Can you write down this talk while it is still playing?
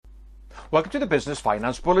Welcome to the Business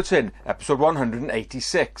Finance Bulletin, episode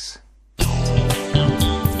 186.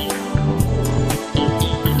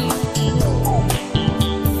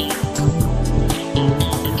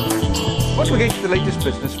 Welcome again to the latest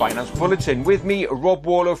Business Finance Bulletin. With me, Rob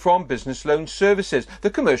Waller from Business Loan Services, the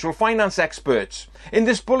commercial finance experts. In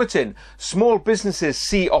this bulletin, small businesses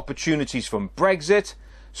see opportunities from Brexit,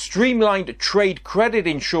 streamlined trade credit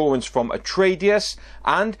insurance from Atradius,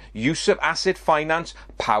 and use of asset finance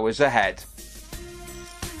powers ahead.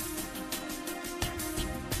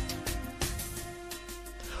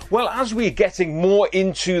 Well, as we're getting more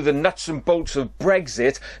into the nuts and bolts of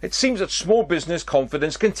Brexit, it seems that small business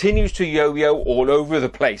confidence continues to yo-yo all over the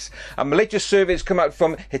place. The latest survey has come out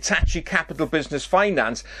from Hitachi Capital Business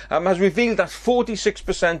Finance has revealed that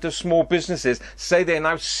 46% of small businesses say they're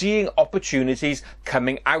now seeing opportunities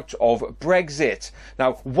coming out of Brexit.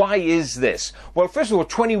 Now, why is this? Well, first of all,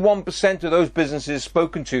 21% of those businesses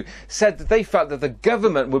spoken to said that they felt that the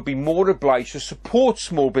government would be more obliged to support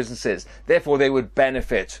small businesses, therefore they would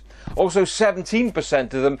benefit. Also,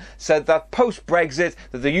 17% of them said that post-Brexit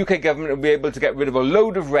that the UK government will be able to get rid of a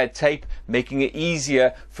load of red tape, making it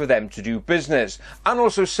easier for them to do business. And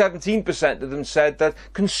also 17% of them said that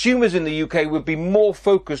consumers in the UK would be more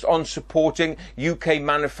focused on supporting UK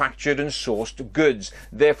manufactured and sourced goods,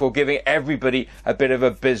 therefore giving everybody a bit of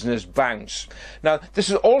a business bounce. Now, this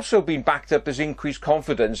has also been backed up as increased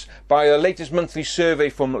confidence by a latest monthly survey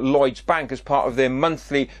from Lloyds Bank as part of their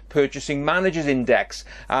monthly Purchasing Managers Index.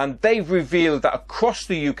 And they've revealed that across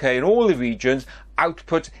the UK and all the regions,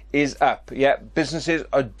 output is up. Yeah, businesses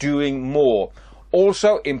are doing more.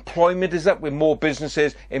 Also, employment is up with more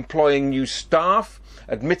businesses employing new staff.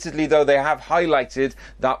 Admittedly, though, they have highlighted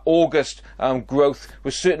that August growth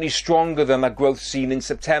was certainly stronger than the growth seen in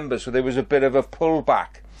September, so there was a bit of a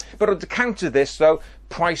pullback. But to counter this, though,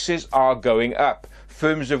 prices are going up.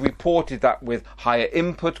 Firms have reported that with higher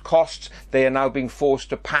input costs, they are now being forced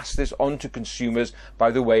to pass this on to consumers by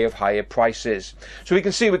the way of higher prices. So we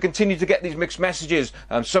can see we continue to get these mixed messages.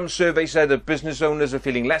 Some surveys said that business owners are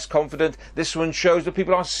feeling less confident. This one shows that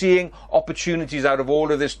people are seeing opportunities out of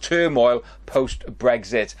all of this turmoil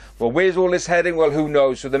post-Brexit. Well, where's all this heading? Well, who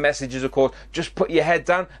knows? So the message is, of course, just put your head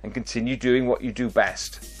down and continue doing what you do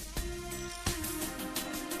best.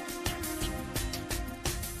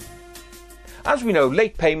 As we know,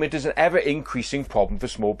 late payment is an ever-increasing problem for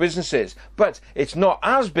small businesses, but it's not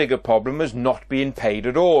as big a problem as not being paid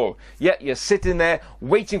at all. Yet you're sitting there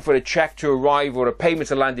waiting for a cheque to arrive or a payment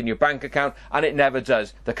to land in your bank account, and it never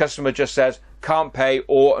does. The customer just says, can't pay,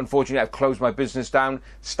 or unfortunately I've closed my business down,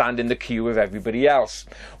 stand in the queue with everybody else.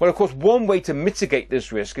 Well, of course, one way to mitigate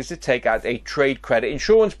this risk is to take out a trade credit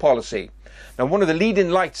insurance policy. Now, one of the leading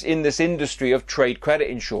lights in this industry of trade credit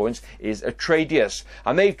insurance is Atradius,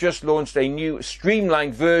 and they've just launched a new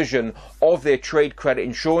streamlined version of their trade credit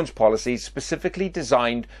insurance policy specifically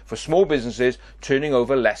designed for small businesses turning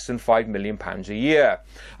over less than £5 million a year.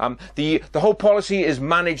 The whole policy is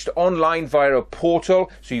managed online via a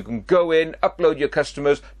portal, so you can go in, upload your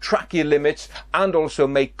customers, track your limits, and also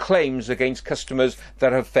make claims against customers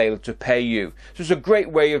that have failed to pay you. So it's a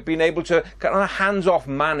great way of being able to kind of hands-off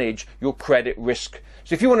manage your credit risk.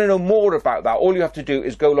 So if you want to know more about that, all you have to do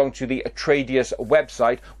is go along to the Atradius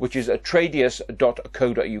website, which is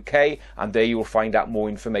atradius.co.uk, and there you will find out more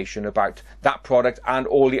information about that product and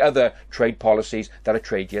all the other trade policies that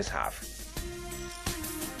Atradius have.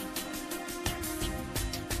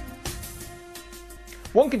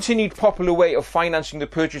 One continued popular way of financing the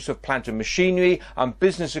purchase of plant and machinery and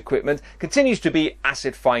business equipment continues to be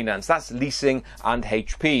asset finance. That's leasing and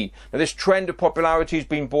HP. Now, this trend of popularity has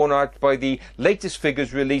been borne out by the latest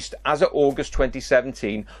figures released as of August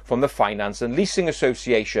 2017 from the Finance and Leasing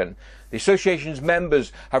Association. The association's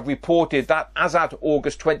members have reported that as at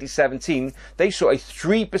August 2017, they saw a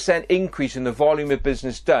 3% increase in the volume of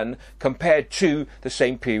business done compared to the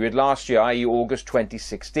same period last year, i.e. August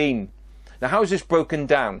 2016. Now, how is this broken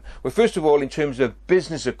down? Well, first of all, in terms of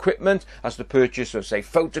business equipment, as the purchase of, say,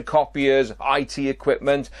 photocopiers, IT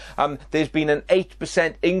equipment, there's been an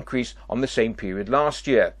 8% increase on the same period last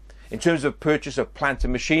year. In terms of purchase of plant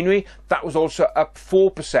and machinery, that was also up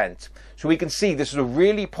 4%. So we can see this is a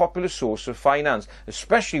really popular source of finance,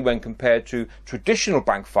 especially when compared to traditional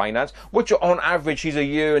bank finance, which on average is a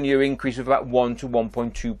year-on-year increase of about 1 to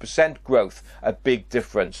 1.2% growth, a big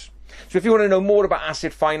difference. So if you want to know more about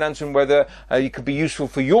asset finance and whether it could be useful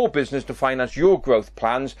for your business to finance your growth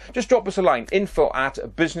plans, just drop us a line,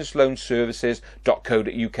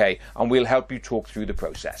 info@businessloanservices.co.uk, and we'll help you talk through the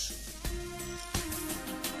process.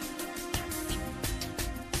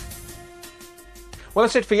 Well,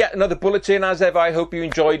 that's it for yet another bulletin. As ever, I hope you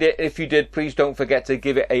enjoyed it. If you did, please don't forget to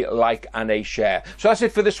give it a like and a share. So that's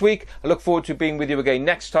it for this week. I look forward to being with you again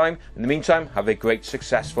next time. In the meantime, have a great,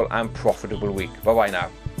 successful and profitable week. Bye-bye now.